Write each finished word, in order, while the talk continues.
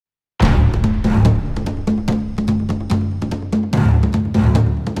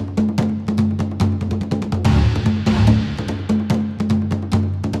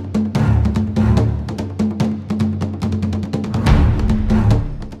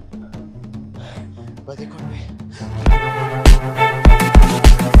ಬದಿಕೊಂಡ್ವಿ.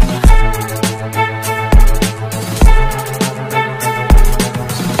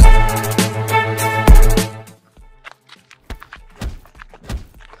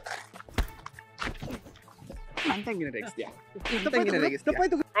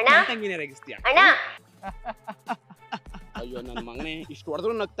 ಅಯ್ಯೋ ನನ್ನ ಮಗನೇ, ಇಷ್ಟು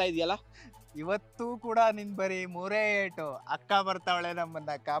ಹೊಡೆದ್ರು ನಗ್ತಾ ಇದೆಯಲ್ಲ. ಇವತ್ತು ಕೂಡ ನಿನ್ ಬರೀ 3 ಏಟು. ಅಕ್ಕ ಬರ್ತಾವಳೆ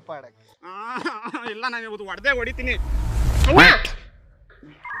ನಮ್ಮನ್ನ ಕಾಪಾಡಕ್ಕೆ. ಇಲ್ಲ, ನಾನು ಇವತ್ತು ಹೊಡೆದೇ ಹೊಡಿತೀನಿ.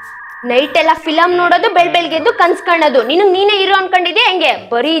 ನೈಟ್ ಎಲ್ಲ ಫಿಲಮ್ ನೋಡೋದು, ಬೆಳಗ್ಗೆ ಎದ್ದು ಕನ್ಸ್ ಕಾಣೋದು. ನೀನೇ ಹೀರೋ ಅನ್ಕೊಂಡಿದ್ಯಾ ಹೆಂಗೆ?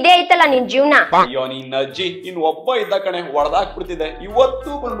 ಬರೀ ಇದೇ ಐತಲ್ಲ ನಿನ್ ಜೀವನ. ಅಯ್ಯೋ ನಿನ್ನ ಅಜ್ಜಿ ಇನ್ ಒಬ್ಬ ಇದ್ದ ಕಣೆ, ಹೊಡೆದಾಕ್ಬಿಡ್ತಿದೆ. ಇವತ್ತು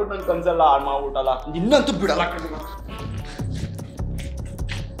ಬಂದ್ಬಿಟ್ಟು ನನ್ ಕನ್ಸೆಲ್ಲ ಹಾಳು ಮಾಡ್ಬಿಟ್ಟಲ್ಲ. ಇನ್ನಂತೂ ಬಿಡಲ್ಲ.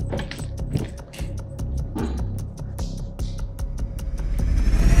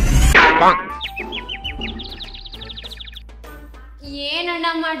 ಏನಣ್ಣ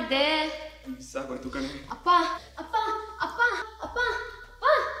ಮಾಡ್ದೆ? ಸಾಕಾಯ್ತು ಕಣೆ. ಅಪ್ಪ ಅಪ್ಪ ಅಪ್ಪ ಅಪ್ಪ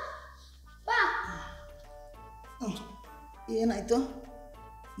ಏನಾಯ್ತು?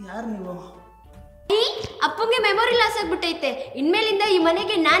 ಯಾರು ನೀವು? ಅಪ್ಪಂಗೆ ಮೆಮೊರಿ ಲಾಸ್ ಆಗ್ಬಿಟ್ಟೈತೆ. ಇನ್ಮೇಲಿಂದ ಈ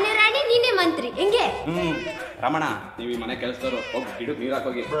ಮನೆಗೆ ನಾನೇ ರಾಣಿ, ನೀನೇ ಮಂತ್ರಿ. ಹೆಂಗೆ? ರಮಣ, ನೀವು ಈ ಮನೆ ಕೆಲಸದವರು, ಹೋಗಿ ಗಿಡಕ್ಕೆ ನೀರು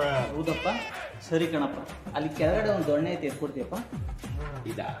ಹಾಕೋಗಿ. ಹೌದಪ್ಪ, ಸರಿ ಕಣಪ್ಪ. ಅಲ್ಲಿ ಕೆಳಗಡೆ ಒಂದು ದೊಣ್ಣೆ ಐತೆ, ಎತ್ಕೊಡ್ತೀಯಪ್ಪ.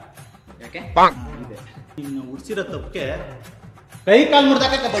 ಇದಾ? ಯಾಕೆ? ಇದೆ. ಇನ್ನು ಉಡ್ಸಿರೋ ತಪ್ಪಕ್ಕೆ ಕೈ ಕಾಲು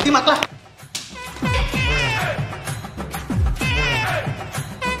ಮುರಿದಾಕ ಬಡ್ಡಿ ಮಕ್ಕಳ.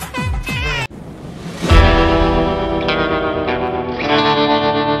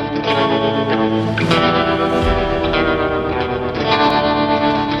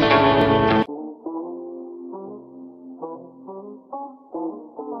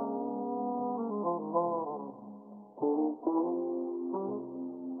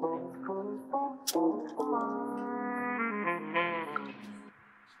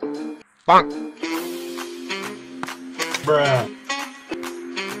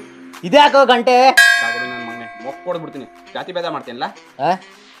 ಇದೇ ಹಾಕೋ ಗಂಟೆ. ಸಾಗೋಡು ನನ್ನ ಮಗನೇ, ಮೊಕ್ಕ ಕೊಡ್ಬಿಡ್ತೀನಿ. ಜಾತಿ ಭೇದ ಮಾಡ್ತೀನಲ್ಲ.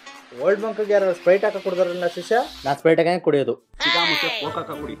 ಓಲ್ಡ್ ಬಂಕ್ಗೆ ಯಾರು ಸ್ಪ್ರೈಟ್ ಹಾಕ ಕೊಡ್ದಾರಲ್ಲ ಶಿಷ್ಯ? ನಾ ಸ್ಪ್ರೈಟ್ ಹಾಕಿ ಕುಡಿಯೋದು. ಚಿಕ್ಕ ಕೋಕಾಕ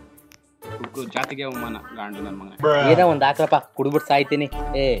ಕುಡಿ. ಹುಡುಗರು ಜಾತಿಗೆ ಅವಮಾನ. ಗಾಂಡು ನನ್ನ ಮಗನೇ. ಏನೋ ಒಂದು ಹಾಕ್ರಪ್ಪ, ಕುಡಿದ್ಬಿಟ್ಟು ಸಾಯ್ತೀನಿ.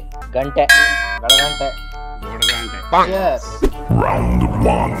 ಗಂಟೆ ಗಳಗಂಟೆ ದೊಡ್ಡಗಂಟೆ.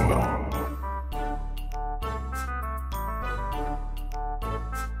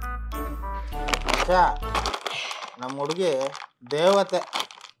 ನಮ್ಮ ಹುಡುಗಿ ದೇವತೆ.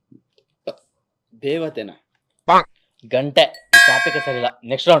 ದೇವತೆನ? ಗಂಟೆ. ಟಾಪಿಕ್ ಸರಿಲ್ಲ.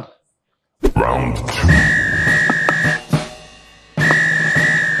 Next round.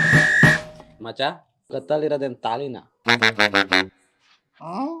 ಮಚ, ಕತ್ತಲ್ಲಿರೋದೇನು ತಾಲಿನ?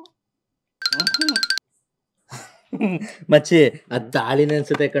 ಮಚ್ಚಿ, ಅದ್ ತಾಳಿನ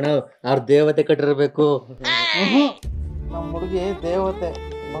ಅನ್ಸುತ್ತೆ ಕಣ. ಅವ್ರ ದೇವತೆ ಕಟ್ಟಿರ್ಬೇಕು. ನಮ್ಮ ಹುಡುಗಿ ದೇವತೆ,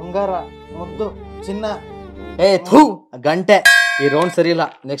 ಬಂಗಾರ, ಮುದ್ದು, ಚಿನ್ನ. ಥೂ, ಗಂಟೆ. ಈ ರೌಂಡ್ ಸರಿ ಇಲ್ಲ.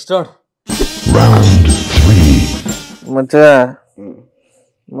 Next round.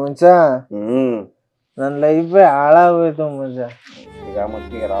 ಮುಂಚ ನನ್ನ ಲೈಫ್ ಹಾಳಾಗೋಯ್ತು ಮುಂಚ. ಈಗ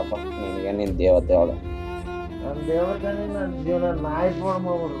ಮತ್ತಿಗೆ ರಾಪ, ನಿನಗೆ ನಿನ್ ದೇವತೆ ಅವಳು. ನನ್ನ ದೇವತೆನೇ ನನ್ನ ಜೀವನ ನಾಯಿ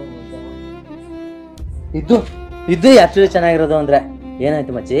ಮಾಡ್ಬಿಡ್ರು ಮುಂಚ. ಇದು ಆಕ್ಚುಲಿ ಚೆನ್ನಾಗಿರೋದು ಅಂದ್ರೆ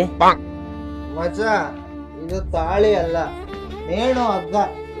ಏನಾಯ್ತು ಮಚ್ಚಿ? ಮಚ, ಇದು ತಾಳಿ ಅಲ್ಲ, ನೇಣು ಹಗ್ಗ,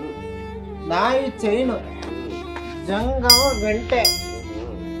 ನಾಯಿ ಚೈನು, ಜಂಗಮ ಗಂಟೆ.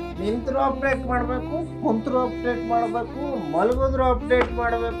 ನಿಂತರೂ ಅಪ್ಡೇಟ್ ಮಾಡಬೇಕು, ಕುಂತರೂ ಅಪ್ಡೇಟ್ ಮಾಡಬೇಕು, ಮಲಗಿದ್ರು ಅಪ್ಡೇಟ್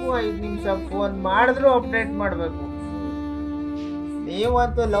ಮಾಡಬೇಕು, 5 ನಿಮಿಷ ಫೋನ್ ಮಾಡಿದ್ರು ಅಪ್ಡೇಟ್ ಮಾಡಬೇಕು.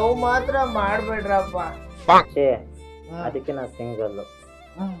 ನೀವಂತೂ ಲವ್ ಮಾತ್ರ ಮಾಡಬೇಡ್ರಪ್ಪ. ಅದಕ್ಕೆ ನಾ ಸಿಂಗಲ್.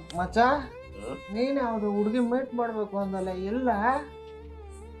 ಮಚ, ನೀನ್ ಯಾವ್ದು ಹುಡುಗಿ ಮೇಟ್ ಮಾಡ್ಬೇಕು ಅಂದಲ್ಲ, ಎಲ್ಲ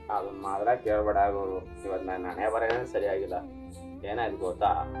ಅದನ್ನ ಮಾತ್ರ ಕೇಳ್ಬೇಡ ಆಗೋರು. ಇವತ್ತು ನಾನು ಹಣೆ ಬರೋದೇ ಸರಿಯಾಗಿಲ್ಲ. ಏನಾಯ್ತು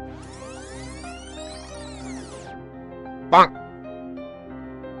ಗೊತ್ತಾ?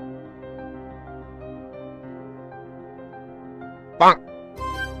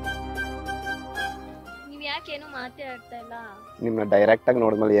 ನೀವ್ ಯಾಕೇನು ಮಾತೇ ಆಡ್ತಾ ಇಲ್ಲ? ನಿಮ್ನ ಡೈರೆಕ್ಟ್ ಆಗಿ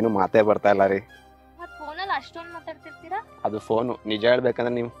ನೋಡಿದ್ಮೇಲೆ ಏನು ಮಾತೇ ಬರ್ತಾ ಇಲ್ಲ ರೀ. ಮತ್ ಫೋನಲ್ಲಿ ಅಷ್ಟೊಂದು ಮಾತಾಡ್ತಿರ್ತೀರಾ? ಅದು ಫೋನು. ನಿಜ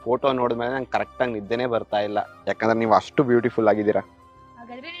ಹೇಳ್ಬೇಕಂದ್ರೆ ನಿಮ್ ಫೋಟೋ ನೋಡಿದ್ಮೇಲೆ ನಂಗೆ ಕರೆಕ್ಟಾಗಿ ನಿದ್ದೆನೇ ಬರ್ತಾ ಇಲ್ಲ. ಯಾಕಂದ್ರೆ ನೀವು ಅಷ್ಟು ಬ್ಯೂಟಿಫುಲ್ ಆಗಿದ್ದೀರಾ.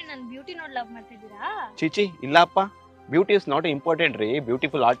 ಹಾಗಾದ್ರೆ ನೀವು ನನ್ನ ಬ್ಯೂಟಿ ನೋಡಿ ಲವ್ ಮಾಡ್ತಿದ್ದೀರಾ? ಚೀಚಿ, ಇಲ್ಲಪ್ಪ. ಬ್ಯೂಟಿ ಇಸ್ ನಾಟ್ ಇಂಪಾರ್ಟೆಂಟ್ ರೀ.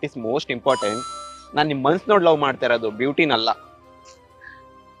 Beautiful art is most important. ನಾನು ನಿಮ್ಮ ಮನ್ಸು ನೋಡಿ ಲವ್ ಮಾಡ್ತಾ ಇರೋದು, ಬ್ಯೂಟಿನಲ್ಲ.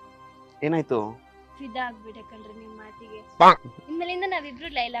 ಏನಾಯ್ತು? ಫಿದಾ ಆಗ್ಬಿಡಕಂಡ್ರಿ ನಿಮ್ ಮಾತಿಗೆ. ಇನ್ಮೇಲಿಂದ ನಾವಿಬ್ರು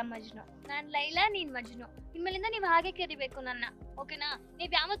ಲೈಲಾ ಮಜ್ನು. ನಾನ್ ಲೈಲಾ, ನೀನ್ ಮಜ್ನು. ಇನ್ಮೇಲಿಂದ ನೀವ್ ಹಾಗೆ ಕರಿಬೇಕು ನನ್ನ, ಓಕೆನಾ?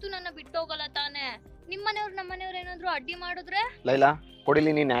 ನೀವ್ ಯಾವತ್ತೂ ನನ್ನ ಬಿಟ್ಟು ಹೋಗಲ್ಲ ತಾನೆ? ನಿಮ್ಮನೆಯವ್ರು ನಮ್ಮನೆಯವ್ರು ಏನಾದ್ರು ಅಡ್ಡಿ ಮಾಡಿದ್ರೆ? ಲೈಲಾ,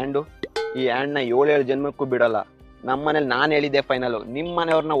 ಕೊಡಿಲಿ ನೀನ್ ಹ್ಯಾಂಡು. ಈ ಹ್ಯಾಂಡ್ ನ 7 ಜನ್ಮಕ್ಕೂ ಬಿಡಲ್ಲ. ನಮ್ಮ ಮನೇಲಿ ನಾನ್ ಹೇಳಿದ್ದೆ ಫೈನಲ್. ನಿಮ್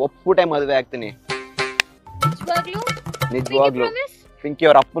ಮನೆಯವ್ರನ್ನ ಒಪ್ಪುಟೆ ಮದುವೆ ಆಗ್ತೀನಿ. ನಿಜವಾಗ್ಲೂ ಪಿಂಕಿ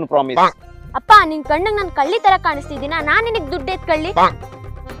ಅವ್ರ ಅಪ್ಪನ ಪ್ರಾಮಿಸ್. ಅಪ್ಪ ನಿನ್ ಕಣ್ಣಿಗೆ ನಾನು ಕಳ್ಳಿ ತರ ಕಾಣಿಸ್ತಿದ್ದೀನ ನಾನ್ ನಿನಗ್ ದುಡ್ಡು ಎತ್ ಕಳ್ಳಿ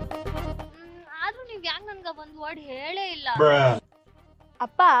ಆದ್ರೂ ನೀವ್ ಯಾಕೆ ನನ್ಗ ಒಂದ್ ವರ್ಡ್ ಹೇಳೇ ಇಲ್ಲ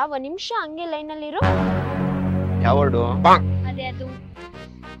ಅಪ್ಪ ಒಂದ್ ನಿಮಿಷ ಹಂಗೆ ಲೈನ್ ಅಲ್ಲಿ ಇರು ಯಾವ ವರ್ಡು ಅದೇ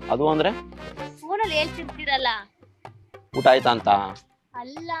ಅದು ಅಂದ್ರೆ ಫೋನಲ್ಲಿ ಹೇಳ್ತಿರ್ತೀರಲ್ಲ ಊಟ ಆಯ್ತಾ ಅಂತ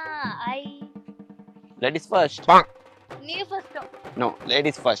ಅಲ್ಲ ಲೇಡೀಸ್ ಫಸ್ಟ್ ನೀವ್ ಫಸ್ಟ್ ನೋ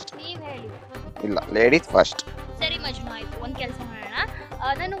ಲೇಡೀಸ್ ಫಸ್ಟ್ ನೀವ್ ಹೇಳಿ ಇಲ್ಲ ಲೇಡೀಸ್ ಫಸ್ಟ್ ಸರಿ ಮಜ್ನು ಆಯ್ತು ಒಂದ್ ಕೆಲಸ ಮಾಡೋಣ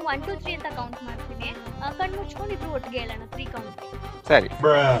ನಾನು 1 2 3 ಅಂತ ಕೌಂಟ್ ಮಾಡ್ತೀನಿ ಕಣ್ಣು ಮುಚ್ಕೊಂಡು ಇಬ್ರು ಒಟ್ಟಿಗೆ ಹೇಳೋಣ 3 ಕೌಂಟ್ ಸರಿ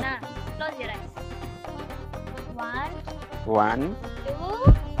close your eyes 1 2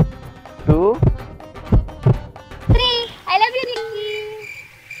 2 3 I love you ನಿಕ್ಕಿ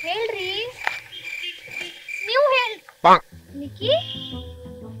ಹೇಳ್ರಿ ನೀವು ಹೇಳಿ ನಿಕ್ಕಿ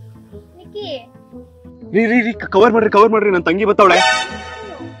ನಿಕ್ಕಿ ರೀ ಕವರ್ ಮಾಡ್ರಿ ನನ್ನ ತಂಗಿ ಬರ್ತಾವಳೆ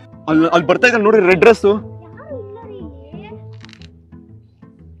ಅಲ್ಲಿ ಬರ್ತಾ ಇದ್ದಾಳೆ ನೋಡ್ರಿ ರೆಡ್ ಡ್ರೆಸ್ ಯಾರು ಇಲ್ಲ ರೀ ಇಲ್ಲಿ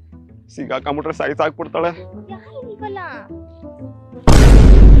ಸಿಗಾಕೊಂಡ್ಬಿಟ್ರೆ ಸಾಕ್ಬಿಡ್ತಾಳೆ ಯಾರು ಇಲ್ವಲ್ಲ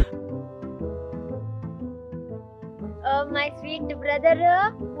my sweet brother,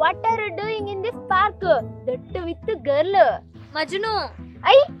 what are you doing in this park? That with girl. Majnu.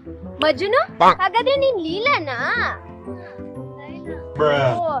 Ay, Majnu? ಹಾಗಾದ್ರೆ ನೀನ್ ಲೀಲಾನಾ?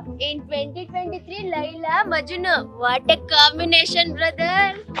 Oh, in 2023 Laila Majnu. What a combination, brother.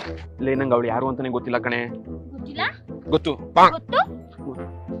 ಲೇ ನಂಗೆ ಅವಳು ಯಾರು ಅಂತಾನೆ ಗೊತ್ತಿಲ್ಲ ಕಣೆ. ಗೊತ್ತಿಲ್ಲ? ಗೊತ್ತು.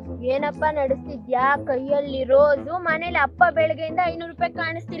 ಏನಪ್ಪ ನಡೆಸ್ತಿದ್ಯಾ ಕೈಯಲ್ಲಿ ರೋಸು ಮನೇಲಿ ಅಪ್ಪ ಬೆಳಗ್ಗೆಯಿಂದ 500 ರೂಪಾಯಿ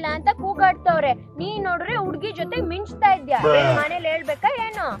ಕಾಣಿಸ್ತಿಲ್ಲ ಅಂತ ಕೂಗಾಡ್ತವ್ರೆ ನೀನ್ ನೋಡ್ರೆ ಹುಡ್ಗಿ ಜೊತೆ ಮಿಂಚ್ತಾ ಇದ್ಯಾ ಮನೇಲಿ ಹೇಳ್ಬೇಕಾ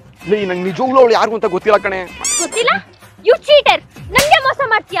ಏನು ನಂಗೆ ನಿಜವಾಗ್ಲೂ ಅವಳು ಯಾರು ಅಂತ ಗೊತ್ತಿಲ್ಲ ಕಣೆ ಗೊತ್ತಿಲ್ಲ ಯು ಚೀಟರ್ ನಂಗೆ ಮೋಸ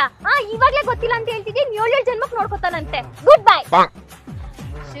ಮಾಡ್ತೀಯಾ ಇವಾಗ್ಲೇ ಗೊತ್ತಿಲ್ಲ ಅಂತ ಹೇಳ್ತಿದ್ದೀನಿ 7 ಜನ್ಮಕ್ ನೋಡ್ಕೊತಾನಂತೆ ಗುಡ್ ಬೈ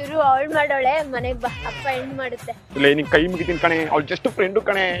ಶುರು ಅವಳು ಮಾಡೋಳೆ ಮನೆಗ್ ಬಾ ಅಪ್ಪ ಹೆಣ್ಣು ಮಾಡುತ್ತೆ ಲೇ ನಿನ್ ಕೈ ಮುಗಿತೀನಿ ಕಣೆ ಅವಳು ಜಸ್ಟ್ ಫ್ರೆಂಡು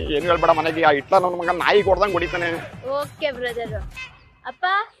ಕಣೆ ಏನು ಹೇಳ್ಬೇಡ ಮನೆಗೆ ಆ ಇಟ್ಲ ನನ್ನ ಮಗ ನಾಯಿ ಕೊಡ್ದಂಗ್ ಹೊಡಿತಾನೆ ಓಕೆ ಬ್ರದರ್ ಅಪ್ಪ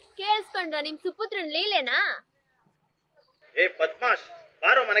ಕೇಳಿಸ್ಕೊಂಡ್ರ ನಿಮ್ ಸುಪುತ್ರನ್ ಲೀಲೆನಾ ಏ ಪದ್ಮಾಶ್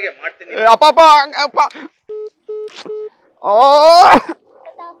ಬಾರೋ ಮನೆಗೆ ಮಾಡ್ತೀನಿ ಅಪ್ಪ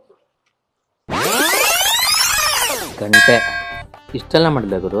ಗಂಟೆ ಇಷ್ಟೆಲ್ಲ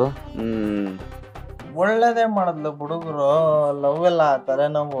ಮಾಡಿಲ್ಲ ಗುರು ಒಳ್ಳೇದೇ ಮಾಡಿದ್ಲು ಹುಡುಗರು ಲವ್ ಎಲ್ಲ ಆತಾರೆ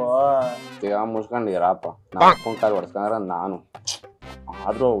ನಾವು ಮುಸ್ಕೊಂಡಿರಪ್ಪ ನಾ ಅಪ್ಪನ ಕಾಲು ಹೊಡ್ಸ್ಕೊಂಡ್ರ ನಾನು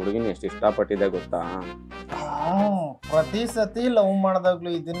ಆದ್ರೂ ಹುಡುಗಿನ ಎಷ್ಟು ಇಷ್ಟಪಟ್ಟಿದ್ದೆ ಗೊತ್ತಾ ಪ್ರತಿ ಸತಿ ಲವ್ ಮಾಡ್ದಾಗ್ಲು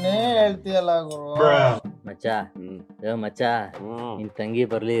ಇದನ್ನೇ ಹೇಳ್ತೀಯಲ್ಲ ಗುರು ಮಚ್ಚ ನಿನ್ ತಂಗಿ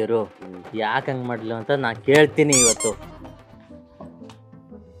ಬರ್ಲಿ ಇರು ಯಾಕೆ ಹಂಗ್ ಮಾಡ್ಲು ಅಂತ ನಾ ಕೇಳ್ತೀನಿ ಇವತ್ತು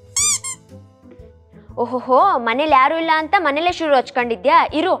ಓಹೋ ಮನೇಲಿ ಯಾರು ಇಲ್ಲ ಅಂತ ಮನೇಲೆ ಶುರು ಹಚ್ಕೊಂಡಿದ್ಯಾ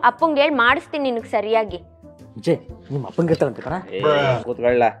ಇರು ಅಪ್ಪಂಗೆ ಹೇಳಿ ಮಾಡಿಸ್ತೀನಿ ನಿನಗೆ ಸರಿಯಾಗಿ ನಿಮ್ಮ ಅಪ್ಪಂಗೆ ಇರ್ತಾರಂತೆ ಕಣ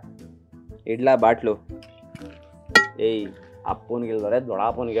ಕೂತ್ಕೊಳ್ಳ ಇಡ್ಲಾ ಬಾಟ್ಲು ಏಯ್ ಅಪ್ಪನಿಗಿಲ್ದರೆ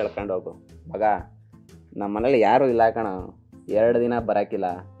ದೊಡ್ಡಪ್ಪನಿಗೆ ಹೇಳ್ಕೊಂಡು ಹೋಗು ಮಗ ನಮ್ಮ ಮನೇಲಿ ಯಾರು ಇಲ್ಲ ಕಣ 2 ದಿನ ಬರಾಕಿಲ್ಲ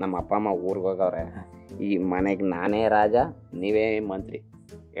ನಮ್ಮ ಅಪ್ಪ ಅಮ್ಮ ಊರಿಗೆ ಹೋಗವ್ರೆ ಈ ಮನೆಗೆ ನಾನೇ ರಾಜ ನೀವೇ ಮಂತ್ರಿ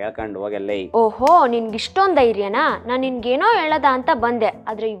ಹೇಳ್ಕೊಂಡು ಹೋಗಲ್ಲ ಓಹೋ ನಿನ್ಗೆ ಇಷ್ಟೊಂದು ಧೈರ್ಯನಾ ನಾನು ನಿನ್ಗೇನೋ ಹೇಳದ ಅಂತ ಬಂದೆ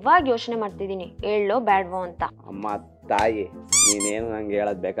ಆದ್ರೆ ಇವಾಗ ಯೋಚನೆ ಮಾಡ್ತಿದ್ದೀನಿ ಹೇಳೋ ಬ್ಯಾಡ್ವೋ ಅಂತ ಅಮ್ಮ ತಾಯಿ ನೀನೇನು ನಂಗೆ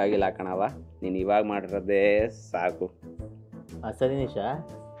ಹೇಳೋದು ಬೇಕಾಗಿಲ್ಲ ಕಣವ ನೀನು ಇವಾಗ ಮಾಡಿರೋದೇ ಸಾಕು ಸರಿ ನಿಶಾ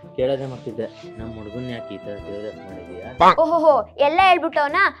ಕೇಳೋದೇ ಮಾಡ್ತಿದ್ದೆ ನಮ್ಮ ಹುಡುಗನ್ ಯಾಕೆ ಈ ಥರ ದೇವದಾಸ ಮಾಡಿದೀಯಾ ಓಹೋ ಎಲ್ಲ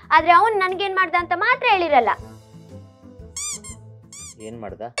ಹೇಳ್ಬಿಟ್ಟವನ ಆದ್ರೆ ಅವನ್ ನನ್ಗೇನ್ ಮಾಡ್ದ ಅಂತ ಮಾತ್ರ ಹೇಳಿರಲ್ಲ ಏನ್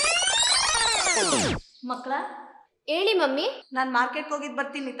ಮಾಡ್ದ ಮಕ್ಕಳ ಹೇಳಿ ಮಮ್ಮಿ ನಾನು ಮಾರ್ಕೆಟ್ಗೆ ಹೋಗಿದ್ದು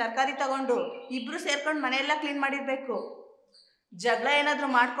ಬರ್ತೀನಿ ತರಕಾರಿ ತಗೊಂಡು ಇಬ್ರು ಸೇರ್ಕೊಂಡು ಮನೆಯೆಲ್ಲ ಕ್ಲೀನ್ ಮಾಡಿರ್ಬೇಕು ಜಗಳ ಏನಾದ್ರು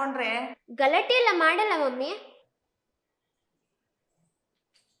ಮಾಡ್ಕೊಂಡ್ರೆ ಗಲಾಟೆ ಎಲ್ಲ ಮಾಡಲ್ಲ ಮಮ್ಮಿ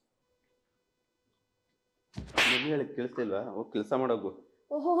ಕೇಳಿಸ್ತಿಲ್ವಾ ಹೋಗಿ ಕೆಲಸ ಮಾಡೋಗು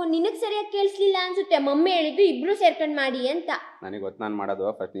ಓಹೋ ನಿನಗ್ ಸರಿಯಾಗಿ ಕೇಳಿಸ್ಲಿಲ್ಲ ಅನ್ಸುತ್ತೆ ಮಮ್ಮಿ ಹೇಳಿದ್ದು ಇಬ್ರು ಸೇರ್ಕೊಂಡ್ ಮಾಡಿ ಅಂತ ನನಗೆ ಗೊತ್ತು ನಾನು ಮಾಡೋದು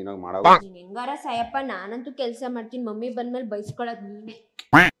ಫಸ್ಟ್ ನೀನೋಗಿ ಮಾಡೋದು ನೀನ್ ಹೆಂಗಾರ ಸಾಯಪ್ಪ ನಾನಂತೂ ಕೆಲಸ ಮಾಡ್ತೀನಿ ಮಮ್ಮಿ ಬಂದ್ಮೇಲೆ ಬೈಸ್ಕೊಳ್ಳೋದು ನೀನೆ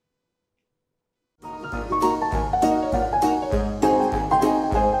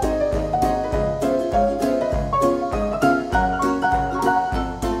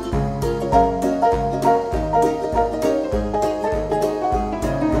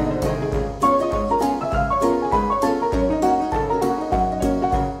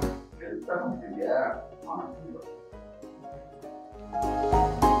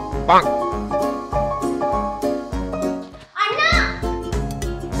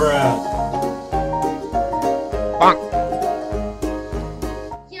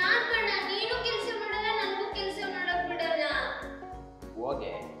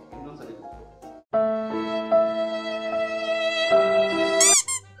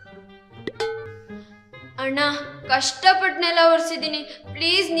ಅಣ್ಣ ಕಷ್ಟಪಟ್ಟನೆಲ್ಲ ಒರೆಸಿದೀನಿ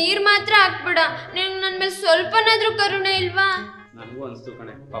ಪ್ಲೀಸ್ ನೀರ್ ಮಾತ್ರ ಹಾಕ್ಬಿಡ ನಿನ್ ನನ್ ಮೇಲೆ ಸ್ವಲ್ಪನಾದ್ರೂ ಕರುಣೆ ಇಲ್ವಾ ನನಗೂ ಅನಿಸ್ತು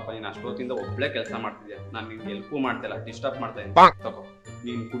ಕಣೆ ಪಾಪ ನೀನು ಅಷ್ಟೊತ್ತಿಂದ ಒಬ್ಳೆ ಕೆಲಸ ಮಾಡ್ತಿದ್ಯಾ ನಾನು ನಿನ್ಗೆ ಹೆಲ್ಪು ಮಾಡ್ತಿಲ್ಲ ಡಿಸ್ಟರ್ಬ್ ಮಾಡ್ತಾ ಇದ್ದೀನಿ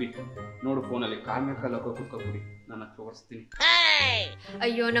ನೀನು ಕುಡಿ ನೋಡು ಫೋನಲ್ಲಿ ಕಾಲ್ ಮೇಲೆ ಕಾಲು ಹಾಕೋ ಕುತ್ಕೊ ಕುಡಿ ನಾನು ತೋರಿಸ್ತೀನಿ.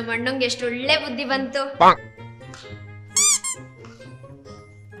 ಅಯ್ಯೋ ನಮ್ಮ ಅಣ್ಣಂಗೆ ಎಷ್ಟು ಒಳ್ಳೆ ಬುದ್ಧಿ ಬಂತು.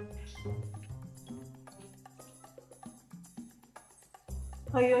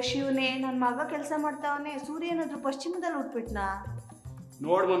 ಅಯ್ಯೋ ಶಿವನೇ, ನನ್ನ ಮಗ ಕೆಲಸ ಮಾಡ್ತಾವನೆ, ಸೂರ್ಯ ಏನಾದ್ರು ಪಶ್ಚಿಮದಲ್ಲಿ ಹುಟ್ಬಿಟ್ನಾ?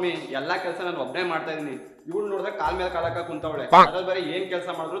 ನೋಡ್ ಮಮ್ಮಿ, ಎಲ್ಲಾ ಕೆಲಸ ನಾನು ಒಬ್ಬನೇ ಮಾಡ್ತಾ ಇದೀನಿ. ಇವಳು ನೋಡಿದ್ರೆ ಕಾಲ್ ಮೇಲೆ ಕಾಲ್ ಹಾಕ ಕುಂತವಳೆ, ಅದ್ರಲ್ಲಿ ಬೇರೆ ಏನ್ ಕೆಲಸ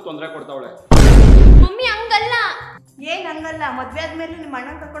ಮಾಡಿದ್ರು ತೊಂದರೆ ಕೊಡ್ತಾವಳೆ. ಮಮ್ಮಿ ಹಂಗಲ್ಲ. ಏನ್ ಹಂಗಲ್ಲ? ಮದ್ವೆ ಆದ್ಮೇಲೆ ನಿಮ್ಮ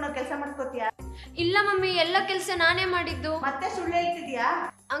ಅಣ್ಣನ್ ಕರ್ಕೊಂಡು ಕೆಲಸ ಮಾಡ್ಕೋತೀಯಾ? ಇಲ್ಲ ಮಮ್ಮಿ, ಎಲ್ಲ ಕೆಲಸ ನಾನೇ ಮಾಡಿದ್ದು. ಮತ್ತೆ ಸುಳ್ಳು ಹೇಳ್ತಿದ್ಯಾ?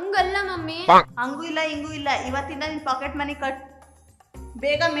 ಹಂಗಲ್ಲ ಮಮ್ಮಿ. ಹಂಗೂ ಇಲ್ಲ ಹಿಂಗೂ ಇಲ್ಲ. ಇವತ್ತಿಂದ ನಿನ್ ಪಾಕೆಟ್ ಮನಿ ಕಟ್.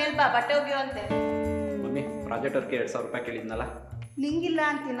 ಬೇಗ ಮೇಲ್ ಬಾ, ಬಟ್ಟೆ ಒಗೆಯುವಂತೆ. ಮಮ್ಮಿ, ಪ್ರಾಜೆಕ್ಟ್ ವರ್ಕ್ 2,000 ರೂಪಾಯಿ ಕೇಳಿದ್ನಲ್ಲ. ನಿಂಗಿಲ್ಲ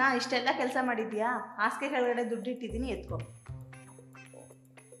ಅಂತೀನಾ? ಇಷ್ಟೆಲ್ಲ ಕೆಲಸ ಮಾಡಿದ್ಯಾ? ಹಾಸಿಗೆ ಕೆಳಗಡೆ ದುಡ್ಡು ಇಟ್ಟಿದ್ದೀನಿ, ಎತ್ಕೋ.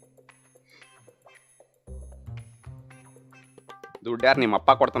 ದುಡ್ಡು ಯಾರು ನಿಮ್ಮ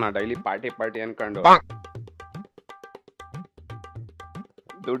ಅಪ್ಪ ಕೊಡ್ತಾನ? ಡೈಲಿ ಪಾರ್ಟಿ ಅನ್ಕೊಂಡು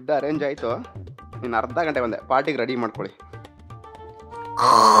ದುಡ್ಡು ಅರೇಂಜ್ ಆಯ್ತು. ನೀನು ಅರ್ಧ ಗಂಟೆ ಬಂದೆ, ಪಾರ್ಟಿಗೆ ರೆಡಿ ಮಾಡ್ಕೊಳ್ಳಿ.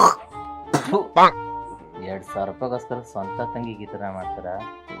 2,000 ರೂಪಾಯಿಗೋಸ್ಕರ ಸ್ವಂತ ತಂಗಿಗೆ ಈ ಥರ ಮಾಡ್ತಾರ?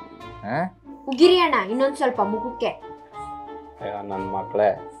 ಉಗಿರಿ ಅಣ್ಣ, ಇನ್ನೊಂದ್ ಸ್ವಲ್ಪ ಮುಖಕ್ಕೆ. ನನ್ನ ಮಕ್ಕಳೇ,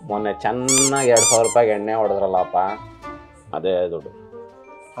 ಮೊನ್ನೆ ಚೆನ್ನಾಗಿ 2,000 ರೂಪಾಯಿಗೆ ಎಣ್ಣೆ ಹೊಡೆದ್ರಲ್ಲಪ್ಪ, ಅದೇ ದುಡ್ಡು.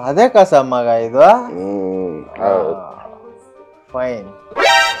 ಅದೇ ಕಸ ಮಗ ಇದು. ಫೈನ್.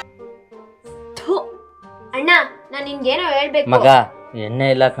 ಅಣ್ಣ, ನಾನ್ ನಿನ್ಗೇನೋ ಹೇಳ್ಬೇಕು. ಮಗ, ಎಣ್ಣೆ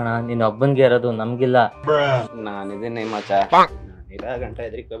ಇಲ್ಲ ಕಣ, ನೀನ್ ಒಬ್ಬನ್ಗೆ ಇರೋದು, ನಮ್ಗಿಲ್ಲ. ನಾನಿದ್ದೀನಿ ಮಚ್ಚ, ಇರೋ ಗಂಟೆ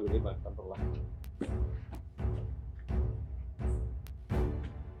ಎದ್ರಿಕ ಬಿಡಿ ಬರ್ತಾರಲ್ಲ.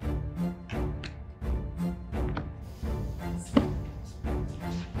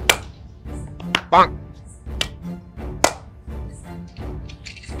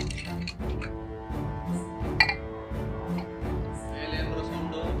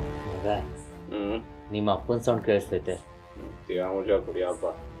 ನಿಮ್ಮ ಅಪ್ಪನ ಸೌಂಡ್ ಕೇಳಿಸ್ತೈತೆ. ಕುಡಿಯಪ್ಪ,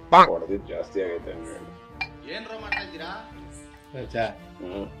 ಹೊಡೆದಿದ್ದು ಜಾಸ್ತಿ ಆಗೈತೆ. ಏನ್ರೋ ಮಾಡ್ತಾ ಇದ್ದೀರಾ?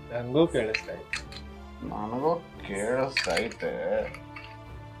 ನಂಗೂ ಕೇಳಿಸ್ತಾ ಇತ್ತು. ನನಗೂ ಕೇಳಿಸ್ತೈತೆ.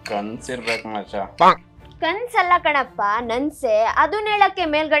 ಕನ್ಸಿರ್ಬೇಕು ಮಚ್ಚ. ಕನ್ಸಲ್ಲ ಕಣಪ್ಪ, ನನ್ಸೆ. ಅದನ್ನ ಹೇಳಕ್ಕೆ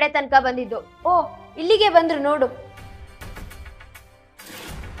ಮೇಲ್ಗಡೆ ತನಕ ಬಂದಿದ್ದು. ಓ, ಇಲ್ಲಿಗೆ ಬಂದ್ರು ನೋಡು.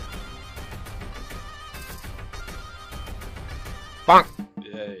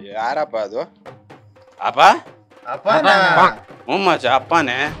 ಯಾರಪ್ಪ ಅದು? ಅಪ್ಪ ಮಚ್ಚ,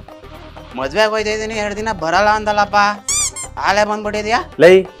 ಅಪ್ಪನೇ. ಮದ್ವೆಗೆ ಹೋಯ್ತಾ ಇದ್ದೀನಿ, 2 ದಿನ ಬರಲ್ಲ ಅಂದಲ್ಲಪ್ಪ, ಆಲೇ ಬಂದ್ಬಿಟ್ಟಿದ್ಯಾ?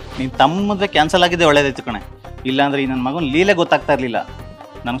 ಲೈ, ನೀನ್ ತಮ್ಮ ಮದ್ವೆ ಕ್ಯಾನ್ಸಲ್ ಆಗಿದ್ದೆ ಒಳ್ಳೇದಾಯ್ತು ಕಣೆ. ಇಲ್ಲಾಂದ್ರೆ ಈ ನನ್ನ ಮಗನ್ ಲೀಲೆ ಗೊತ್ತಾಗ್ತಾ ಇರ್ಲಿಲ್ಲ.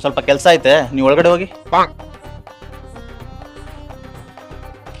 ನನಗೆ ಸ್ವಲ್ಪ ಕೆಲಸ ಐತೆ, ನೀವು ಒಳಗಡೆ ಹೋಗಿ.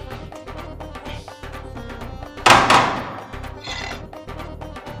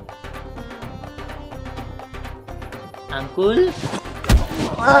 ಅಂಕುಲ್,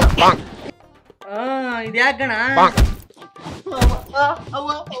 ಇದ್ಯಾಕಣ?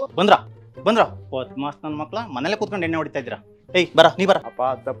 ಬಂದ್ರ ಮಾಸ್ ನನ್ನ ಮಕ್ಳ ಮನೇಲೆ ಕೂತ್ಕೊಂಡು ಎಣ್ಣೆ ಹೊಡಿತಾ ಇದ್ದೀರಾ? ಏಯ್ ಬರ, ನೀ ಬರ. ಅಪ್ಪ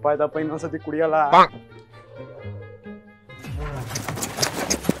ತಪ್ಪಾಯ್ತಪ್ಪ, ಇನ್ನೊಂದ್ಸತಿ ಕುಡಿಯಲ್ಲ.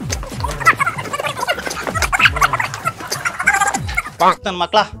 ನನ್ನ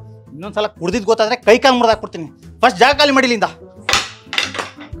ಮಕ್ಳ ಇನ್ನೊಂದ್ಸಲ ಕುಡ್ದಿದ್ ಗೊತ್ತಾದ್ರೆ ಕೈ ಕಾಲು ಮುರಿದಾಕ್ಬಿಡ್ತೀನಿ. ಫಸ್ಟ್ ಜಾಗ ಖಾಲಿ ಮಾಡಿಲಿಂದ.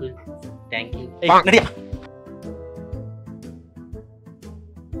 Thank you. ನಡಿಯ.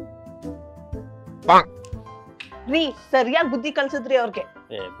 ರೀ, ಸರಿಯಾಗಿ ಬುದ್ಧಿ ಕಲ್ಸಿದ್ರಿ ಅವ್ರಿಗೆ.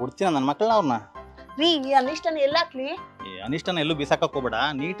 ಬಿಡ್ತೀನ ನನ್ನ ಮಕ್ಕಳನ್ನ ಅವ್ರನ್ನ. ರೀ, ಈ ಅನಿಷ್ಟನ ಎಲ್ಲಾಕ್ಲಿ? ಅನಿಷ್ಟನ ಎಲ್ಲೂ ಬಿಸಾಕಕ್ ಹೋಗ್ಬೇಡ,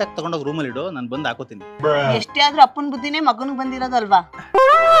 ನೀಟಾಗಿ ತಗೊಂಡೋಗಿ ರೂಮಲ್ಲಿ ಇಡು, ನಾನು ಬಂದು ಹಾಕೋತೀನಿ. ಎಷ್ಟೇ ಆದ್ರೂ ಅಪ್ಪನ ಬುದ್ಧಿನೇ ಮಗನಿಗೆ ಬಂದಿರೋದಲ್ವಾ?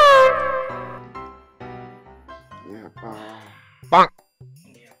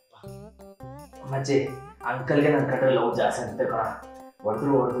 ಅಜ್ಜಿ, ಅಂಕಲ್ಗೆ ನನ್ನ ಕಡೆ ಲವ್ ಜಾಸ್ತಿ ಅಂತ ಕಣ.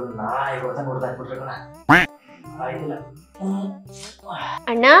 ಹೊಡೆದ್ರು ನಾಯಿ ಹೊಡೆದಾಕ್ಬಿಟ್ರೆ ಕಣ.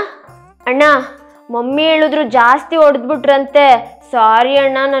 ಅಣ್ಣ, ಮಮ್ಮಿ ಹೇಳಿದ್ರು ಜಾಸ್ತಿ ಹೊಡೆದ್ಬಿಟ್ರಂತೆ. ಸಾರಿ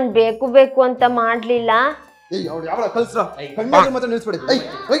ಅಣ್ಣ, ನಾನು ಬೇಕು ಅಂತ ಮಾಡ್ಲಿಲ್ಲ.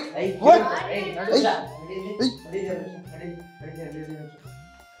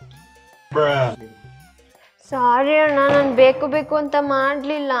 ಸಾರಿ ಅಣ್ಣ, ನಾನು ಬೇಕು ಅಂತ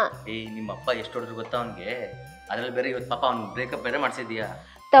ಮಾಡ್ಲಿಲ್ಲ. ನಿಮ್ಮಪ್ಪ ಎಷ್ಟು ಹೊಡೆದ್ರು ಗೊತ್ತಾ ಅವನ್ಗೆ? ಅದ್ರಲ್ಲಿ ಬೇರೆ ಇವತ್ತು ಪಾಪ ಅವ್ನು ಬ್ರೇಕಪ್ ಬೇರೆ ಮಾಡಿಸಿದ್ಯಾ?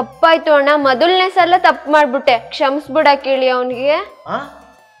 ತಪ್ಪಾಯ್ತು ಅಣ್ಣ, ಮೊದಲನೇ ಸಲ ತಪ್ಪು ಮಾಡ್ಬಿಟ್ಟೆ, ಕ್ಷಮಿಸ್ಬಿಡಕ್ ಹೇಳಿ ಅವನಿಗೆ.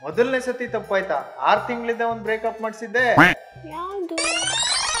 ಮೊದಲನೇ ಸತಿ ತಪ್ಪಾಯ್ತಾ? 6 ತಿಂಗಳಿಂದ ಒಂದು ಬ್ರೇಕಪ್ ಮಾಡಿಸಿದ್ದೆ. ಯಾವುದು?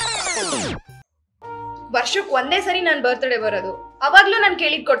 ವರ್ಷಕ್ಕೆ ಒಂದೇ ಸರಿ ನನ್ ಬರ್ತ್ಡೇ ಬರೋದು, ಅವಾಗ್ಲೂ ನಾನು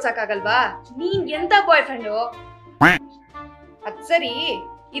ಕೇಳಿದ್ ಕೊಡ್ಸಕ್ಕಾಗಲ್ವಾ? ನೀನ್ ಎಂತ ಬಾಯ್ ಫ್ರೆಂಡು? ಅದ್ ಸರಿ,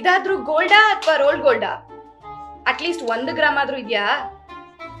 ಇದಾದ್ರೂ ಗೋಲ್ಡಾ ಅಥವಾ ರೋಲ್ಡ್ ಗೋಲ್ಡಾ? ಅಟ್ಲೀಸ್ಟ್ 1 ಗ್ರಾಮ್ ಆದ್ರೂ ಇದ್ಯಾ?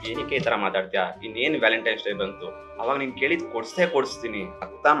 ಏನಕ್ಕೆ ಈ ತರ ಮಾತಾಡ್ತೀಯಾ? ಇನ್ನೇನು ವ್ಯಾಲೆಂಟೈನ್ಸ್ ಡೇ ಬಂತು, ಅವಾಗ ನೀನ್ ಕೇಳಿದ್ ಕೊಡಿಸ್ತೀನಿ,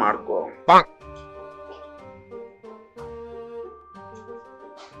 ಅರ್ಥ ಮಾಡ್ಕೋ.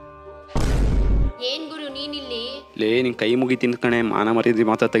 ಏನ್ ಗುರು ನೀನಿಲ್ಲಿ? ಲೇ ನಿನ್ ಕೈ ಮುಗಿತೀನಿ ಕಣೆ, ಮಾನ ಮರ್ಯಾದೆ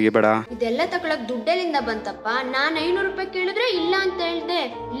ಮಾತ್ರ ತೆಗಿಬೇಡ. ಇದೆಲ್ಲ ತಗೊಳಕ್ ದುಡ್ಡೆಲ್ಲಿಂದ ಬಂತಪ್ಪ? ನಾನ್ 500 ರೂಪಾಯಿ ಕೇಳಿದ್ರೆ ಇಲ್ಲ ಅಂತ ಹೇಳ್ದೆ.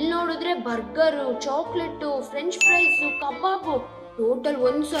 ಇಲ್ಲಿ ನೋಡಿದ್ರೆ ಬರ್ಗರು, ಚಾಕ್ಲೇಟು, ಫ್ರೆಂಚ್ ಫ್ರೈಸು, ಕಬಾಬು ಟೋಟಲ್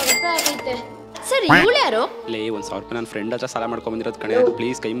 1,000 ರೂಪಾಯಿ ಆಗೈತೆ. ಸರಿ ಇವಳು ಯಾರು? ಲೇ 1,000 ರೂಪಾಯಿ ನನ್ನ ಫ್ರೆಂಡ್ ಹತ್ರ ಸಾಲ ಮಾಡ್ಕೊಂಡ್ ಬಂದಿರೋದು ಕಣೆ.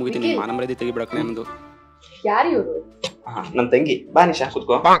 ಪ್ಲೀಸ್ ಕೈ ಮುಗಿತೀನಿ, ಮಾನ ಮರ್ಯಾದೆ ತೆಗಿಬೇಡ ಕಣೆ ನಮ್ದು. ಯಾರು ಇವರು? ನನ್ ತಂಗಿ. ಬಾ ನಿಶಾ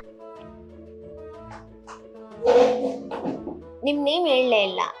ಕೂತ್ಕೋ. ನಿಮ್ ನೇಮ್ ಹೇಳಲೇ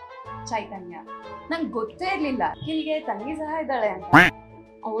ಇಲ್ಲ. ಚೈತನ್ಯ. ನಂಗೆ ಗೊತ್ತೇ ಇರ್ಲಿಲ್ಲ ಇಲ್ಲಿಗೆ ತಂಗಿ ಸಹ ಇದ್ದಾಳೆ ಅಂತ.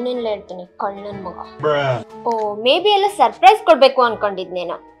 ಅವನೆಲ್ಲ ಹೇಳ್ತಾನೆ ಕಳ್ಳನ್ ಮಗ. ಓ ಮೇ ಬಿ ಎಲ್ಲ ಸರ್ಪ್ರೈಸ್ ಕೊಡ್ಬೇಕು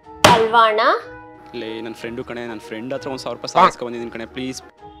ಅನ್ಕೊಂಡಿದ್ನೇನೋ ಅಲ್ವಾ ಅಣ್ಣ? ಲೇ ನನ್ನ ಫ್ರೆಂಡು ಕಣೆ, ನನ್ನ ಫ್ರೆಂಡ್ ಹತ್ರ 1,000 ರೂಪಾಯಿ ಸಾಲ ಇಸ್ಕೊಂಡ್ ಬಂದಿದ್ದೀನಿ ಕಣೆ, ಪ್ಲೀಸ್.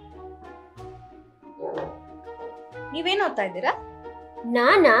 ನೀವೇನ್ ಓದ್ತಾ ಇದ್ದೀರಾ?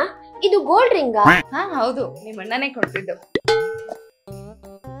 ನಾನಾ? ಇದು ಗೋಲ್ಡ್ ರಿಂಗಾ? ಹಾ ಹೌದು, ನಿಮ್ಮ ಅಣ್ಣನೇ ಕೊಡ್ತಿದ್ದು.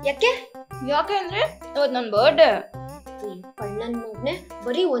 ಯಾಕೆ? ಯಾಕೆ ಅಂದ್ರೆ ಇವತ್ತು ನನ್ನ ಬರ್ಡೇ. ಕಳ್ಳನ್ ಮಗನೆ,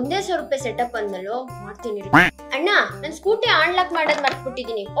 ಬರೀ 1,000 ರೂಪಾಯಿ ಸೆಟಪ್ ಅಂದಲ್ಲೋ, ಮಾಡ್ತೀನಿ. ಅಣ್ಣ ನನ್ ಸ್ಕೂಟಿ ಆನ್ಲಾಕ್ ಮಾಡೋದ್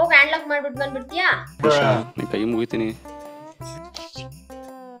ಮರ್ತ್ಬಿಟ್ಟಿದೀನಿ, ಹೋಗಿ ಆನ್ಲಾಕ್ ಮಾಡ್ಬಿಟ್ಟು ಬಂದ್ಬಿಡ್ತೀಯಾ? ನೀನ್ ಕೈ ಮುಗಿತೀನಿ.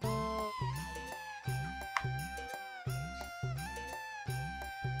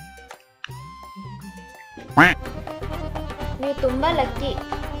 ನೀವು ತುಂಬಾ ಲಕ್ಕಿ.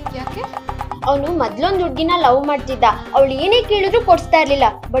 ಯಾಕೆ? ಅವನು ಮೊದ್ಲೊಂದ್ ಹುಡ್ಗಿನ ಲವ್ ಮಾಡ್ತಿದ್ದ. ಅವಳು ಏನೇ ಕೇಳಿದ್ರು ಕೊಡ್ಸ್ತಾ ಇರ್ಲಿಲ್ಲ.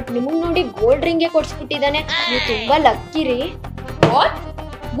 ಬಟ್ ನಿಮಗ್ ನೋಡಿ ಗೋಲ್ಡ್ ರಿಂಗೆ ಕೊಡ್ಸ್ಬಿಟ್ಟಿದ್ದಾನೆ. ನೀವು ತುಂಬಾ ಲಕ್ಕಿ ರೀ.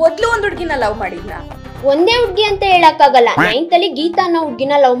 ಮೊದ್ಲು ಒಂದ್ ಹುಡ್ಗಿನ ಲವ್ ಮಾಡಿದ್ನ? ಒಂದೇ ಹುಡ್ಗಿ ಅಂತ ಹೇಳಕ್ಕಾಗಲ್ಲ. 9th ಅಲ್ಲಿ ಗೀತಾ ಅನ್ನೋ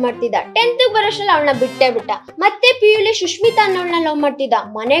ಹುಡ್ಗಿನ ಲವ್ ಮಾಡ್ತಿದ್ದ. 10th ಬರೋಷ್ಟ್ರಲ್ಲಿ ಅವಳನ್ನ ಬಿಟ್ಟೇ ಬಿಟ್ಟ. ಮತ್ತೆ PU ಲಿ ಸುಷ್ಮಿತಾ ಅನ್ನೋಳನ್ನ ಲವ್ ಮಾಡ್ತಿದ್ದ.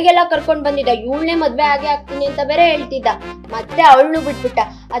 ಮನೆಗೆಲ್ಲ ಕರ್ಕೊಂಡ್ ಬಂದಿದ್ದ. ಇವಳನ್ನೇ ಮದ್ವೆ ಆಗೇ ಆಗ್ತೀನಿ ಅಂತ ಬೇರೆ ಹೇಳ್ತಿದ್ದ. ಮತ್ತೆ ಅವಳನ್ನು ಬಿಟ್ಬಿಟ್ಟ.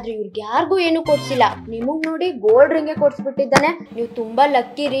 ಆದ್ರೆ ಇವ್ರಿಗೆ ಯಾರಿಗೂ ಏನು ಕೊಡ್ಸಿಲ್ಲ. ನಿಮಗ್ ನೋಡಿ ಗೋಲ್ಡ್ ರಿಂಗೆ ಕೊಡ್ಸ್ಬಿಟ್ಟಿದ್ದಾನೆ. ನೀವು ತುಂಬಾ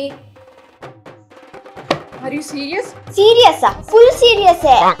ಲಕ್ಕಿ ರೀ. Are you serious? Serious? Full serious.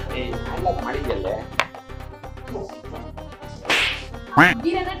 ಮಾಡಿದ್ಯಲ್ಲೇ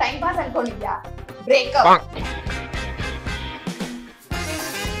ಹುಡುಗಿರನ್ನ time pass ಅನ್ಕೊಂಡಿದ್ಯಾ? Breakup.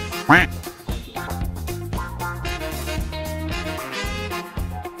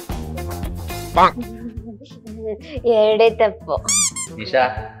 ಎರಡೇ ತಪ್ಪು. ನಿಶಾ,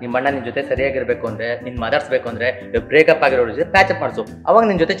 ನಿಮ್ಮ ಅಣ್ಣ ನಿನ್ ಜೊತೆ ಸರಿಯಾಗಿರ್ಬೇಕು ಅಂದ್ರೆ, ನಿನ್ ಮಾತಾಡ್ಸ್ಬೇಕು ಅಂದ್ರೆ ಬ್ರೇಕಪ್ ಆಗಿರೋ ಜೊತೆ ಪ್ಯಾಚಪ್ ಮಾಡಿಸು. ಅವಾಗ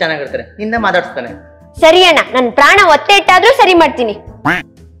ನಿನ್ ಜೊತೆ ಚೆನ್ನಾಗಿರ್ತಾರೆ, ನಿನ್ನ ಮಾತಾಡ್ಸ್ತಾನೆ. ಸರಿ ಅಣ್ಣ, ನನ್ ಪ್ರಾಣ ಒತ್ತೆ ಇಟ್ಟಾದ್ರೂ ಸರಿ ಮಾಡ್ತೀನಿ.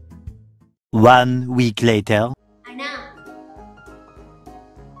 1 week later. ಅಣ್ಣ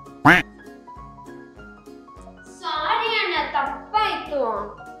ಸಾರಿ ಅಣ್ಣ, ತಪ್ಪಾಯ್ತು.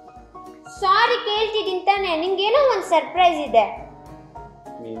 ಸಾರಿ ಕೇಳ್ತಿದ್ದೀನಿ ತಾನೆ. ನಿಂಗೇನೋ ಒಂದ್ ಸರ್ಪ್ರೈಸ್ ಇದೆ.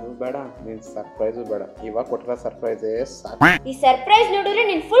 ನೀನು ಬೇಡ, ನೀನ್ ಸರ್ಪ್ರೈಸು ಬೇಡ. ಇವಾಗ ಕೊಟ್ಟಿರೋ ಸರ್ಪ್ರೈಸೇ ಸಾಕು. ಈ ಸರ್ಪ್ರೈಸ್ ನೋಡಿದ್ರೆ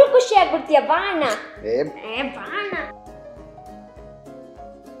ನೀನ್ ಫುಲ್ ಖುಷಿ ಆಗ್ಬಿಡ್ತೀಯ. ಬಾ ಅಣ್ಣ. ಬಾ ಅಣ್ಣ,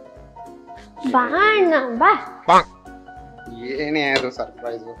 ಬಾ ಅಣ್ಣ, ಬಾ. ಏನೇ ಅದು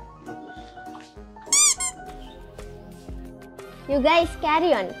surprise? You guys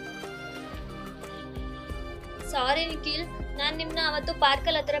carry on. ಸಾರಿ ನಿಖಿಲ್, ನಾನ್ ನಿಮ್ನ ಅವತ್ತು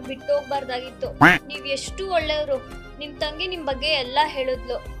ಪಾರ್ಕಲ್ ಹತ್ರ ಬಿಟ್ಟು ಹೋಗ್ಬಾರ್ದಾಗಿತ್ತು. ನೀವ್ ಎಷ್ಟು ಒಳ್ಳೆಯವರು. ನಿಮ್ ತಂಗಿ ನಿಮ್ ಬಗ್ಗೆ ಎಲ್ಲಾ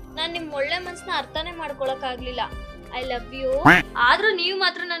ಹೇಳಿದ್ಲು. ನಾನ್ ನಿಮ್ ಒಳ್ಳೆ ಮನ್ಸನ್ನ ಅರ್ಥನೇ ಮಾಡ್ಕೊಳಕ್ ಆಗ್ಲಿಲ್ಲ. I love you. ಆದ್ರೂ ನೀವ್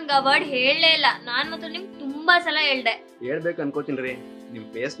ಮಾತ್ರ ನನ್ಗೆ ಆ ವರ್ಡ್ ಹೇಳಲೇ ಇಲ್ಲ. ನಾನ್ ಮಾತ್ರ ನಿಮ್ಗೆ ತುಂಬಾ ಸಲ ಹೇಳ್ದೆ. ಹೇಳ್ಬೇಕು ಅನ್ಕೋತೀನಿ ರೀ. ನಿಮ್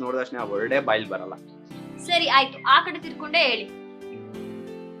ಫೇಸ್ ನೋಡಿದಷ್ಟೇ ಆ ವರ್ಡೇ ಬಾಯಿಲ್ ಬರಲ್ಲ. ಸರಿ ಆಯ್ತು, ಆ ಕಡೆ ತಿರ್ಕೊಂಡೇ ಹೇಳಿ.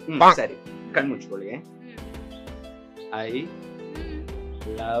 ಸರಿ, ಕಣ್ ಮುಚ್ಕೊಳ್ಳಿ. I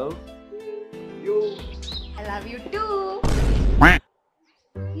love you. I love you two.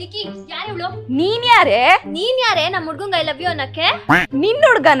 Nikhi, ಯಾರು ಇವಳು? ನೀನ್ ಯಾರೇ? ನೀನ್ ಯಾರೇ ನಮ್ ಹುಡ್ಗಂಗ್ ಐ ಲವ್ ಯು ಅನ್ನಕ್ಕೆ? ನಿನ್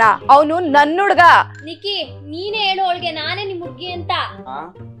ಹುಡ್ಗನ? ಅವನು ನನ್ನ ಹುಡ್ಗ. ನಿಖಿ, ನೀನೇ ಹೇಳು ಅವಳಿಗೆ ನಾನೇ ನಿಮ್ ಹುಡ್ಗಿ ಅಂತ.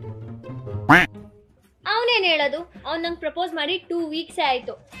 ಅವನೇನ್ ಹೇಳೋದು? ಅವ್ನ್ ನಂಗೆ ಪ್ರಪೋಸ್ ಮಾಡಿ 2 weeks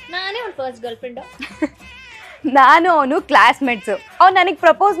ಆಯ್ತು. ನಾನೇ ಅವ್ನ ಫಸ್ಟ್ ಗರ್ಲ್ ಫ್ರೆಂಡ್. ನಾನು ಅವನು ಕ್ಲಾಸ್ಮೇಟ್ಸ್. ಅವ್ನು ನನಗ್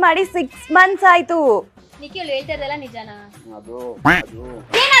ಪ್ರಪೋಸ್ ಮಾಡಿ 6 months ಆಯ್ತು. ನಿಖಿ, ಅವ್ಳು ಹೇಳ್ತಾ ಇರೋದೆಲ್ಲ ನಿಜನಾ?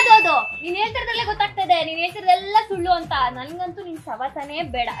 ಏನದು ಅದು? ನೀನ್ ಹೇಳ್ತಿರೋದ್ರಲ್ಲೇ ಗೊತ್ತಾಗ್ತದೆ ನೀನ್ ಹೇಳ್ತಿರೋದೆಲ್ಲ ಸುಳ್ಳು ಅಂತ. ನನ್ಗಂತೂ ನಿನ್ ಸವಾಸನೇ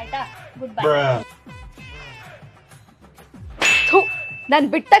ಬೇಡ, ಆಯ್ತಾ? Good bye. ನನ್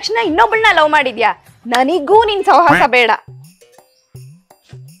ಬಿಟ್ಟ ತಕ್ಷಣ ಇನ್ನೊಬ್ಬಳನ್ನ ಲವ್ ಮಾಡಿದ್ಯಾ? ನನಗೂ ನಿನ್ ಸಹವಾಸ ಬೇಡ.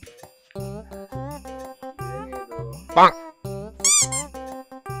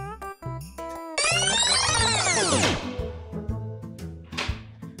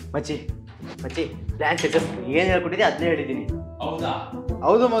 ಮಚ್ಚಿ ಮಚ್ಚಿ, ಡ್ಯಾನ್ಸ್ ಏನ್ ಹೇಳ್ಕೊಟ್ಟಿದ್ದೆ ಅದನ್ನೇ ಹೇಳಿದ್ದೀನಿ. ಹೌದಾ?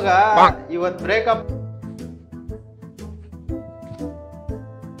 ಹೌದು ಮಗ, ಇವತ್ತು ಬ್ರೇಕಪ್.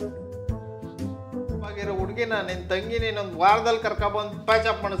 ಹುಡುಗಿನ ನಿನ್ ತಂಗಿ ನೀನೊಂದ್ ವಾರದಲ್ಲಿ ಕರ್ಕೊಂಡ್ಬಂದು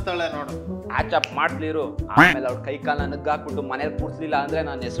ಪ್ಯಾಚಪ್ ಮಾಡಿಸ್ತಾಳೆ ನೋಡು. ಪ್ಯಾಚಪ್ ಮಾಡ್ಲಿರು. ಆಮೇಲೆ ಅವ್ರ ಕೈ ಕಾಲ ನಗ್ಗಾಕ್ಬಿಟ್ಟು ಮನೇಲಿ ಕೂರ್ಸ್ಲಿಲ್ಲ ಅಂದ್ರೆ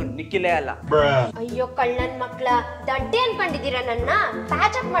ನನ್ನ ಹೆಸರು ನಿಖಿಲೇ ಅಲ್ಲ. ಅಯ್ಯೋ ಕಳ್ಳನ್ ಮಕ್ಳ, ದಡ್ಡೆ ಅನ್ಕೊಂಡಿದೀರಾ ನನ್ನ?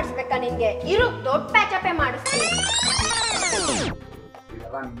 ಪ್ಯಾಚಪ್ ಮಾಡಿಸ್ಬೇಕಾ ನಿಂಗೆ? ಇರು, ದೊಡ್ಡ ಪ್ಯಾಚಪ್ಪೇ ಮಾಡಿಸ್ತೀನಿ.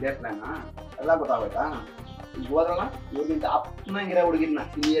 ಇದೆಲ್ಲ ನಿಂದೇ ಪ್ಲಾನಾ? ಎಲ್ಲ ಗೊತ್ತಾಗೋಯ್ತಾ? ಹೋದ್ರಲ್ಲ ಇವ್ರಿಂದ ಅಪ್ಪನಾಗಿರೋ ಹುಡುಗಿನ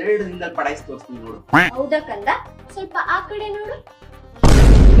ಇನ್ನು 2 ದಿನದಲ್ಲಿ ಪಡಾಯಿಸಿ ತೋರಿಸ್ತೀನಿ ನೋಡು. ಹೌದಾ ಕಂದ, ಸ್ವಲ್ಪ ಆ ಕಡೆ ನೋಡು.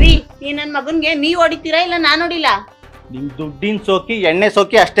 ರೀ ಈ ನನ್ ಮಗನ್ಗೆ ನೀವ್ ಹೊಡಿತೀರಾ ಇಲ್ಲ ನಾನ್ ಹೊಡಿಲ್ಲ? ನಿಮ್ ದುಡ್ಡಿನ ಸೋಕಿ ಎಣ್ಣೆ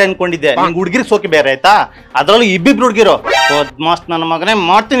ಸೋಕಿ ಅಷ್ಟೇ ಅನ್ಕೊಂಡಿದ್ದೆ, ನಿಂಗೆ ಹುಡುಗಿರ್ ಸೋಕಿ ಬೇರೆ ಆಯ್ತಾ? ಅದ್ರಲ್ಲೂ ಇಬ್ಬಿಬ್ರು ಹುಡುಗಿರು. ಮಸ್ತ್ ನನ್ನ ಮಗನೇ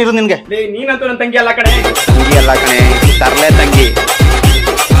ಮಾಡ್ತೀನಿ ಇರು ನಿನ್ಗೆ. ನೀನಂತೂ ನನ್ನ ತಂಗಿ ಅಲ್ಲ ಕಣೆ. ತಂಗಿ ಅಲ್ಲ ಕಣೆ, ತರ್ಲೆ ತಂಗಿ.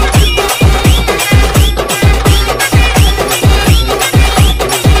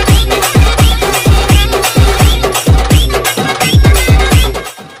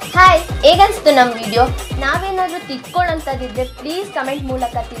 ಹಾಯ್, ಹೇಗನ್ಸ್ತು ನಮ್ಮ ವಿಡಿಯೋ? ನಾವೇನಾದ್ರೂ ತಿಳ್ಕೊಳ್ಳೋಂಥದ್ದಿದ್ರೆ ಪ್ಲೀಸ್ ಕಮೆಂಟ್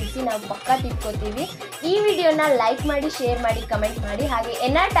ಮೂಲಕ ತಿಳಿಸಿ, ನಾವು ಪಕ್ಕ ತಿಳ್ಕೊತೀವಿ. ಈ ವಿಡಿಯೋನ ಲೈಕ್ ಮಾಡಿ, ಶೇರ್ ಮಾಡಿ, ಕಮೆಂಟ್ ಮಾಡಿ. ಹಾಗೆ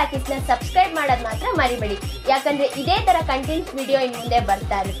NR ಟಾಕೀಸ್ನ ಸಬ್ಸ್ಕ್ರೈಬ್ ಮಾಡೋದು ಮಾತ್ರ ಮರಿಬೇಡಿ, ಯಾಕಂದರೆ ಇದೇ ಥರ ಕಂಟೆಂಟ್ಸ್ ವಿಡಿಯೋ ಇನ್ನು ಮುಂದೆ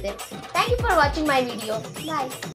ಬರ್ತಾ ಇರುತ್ತೆ. Thank you for watching my video. Bye.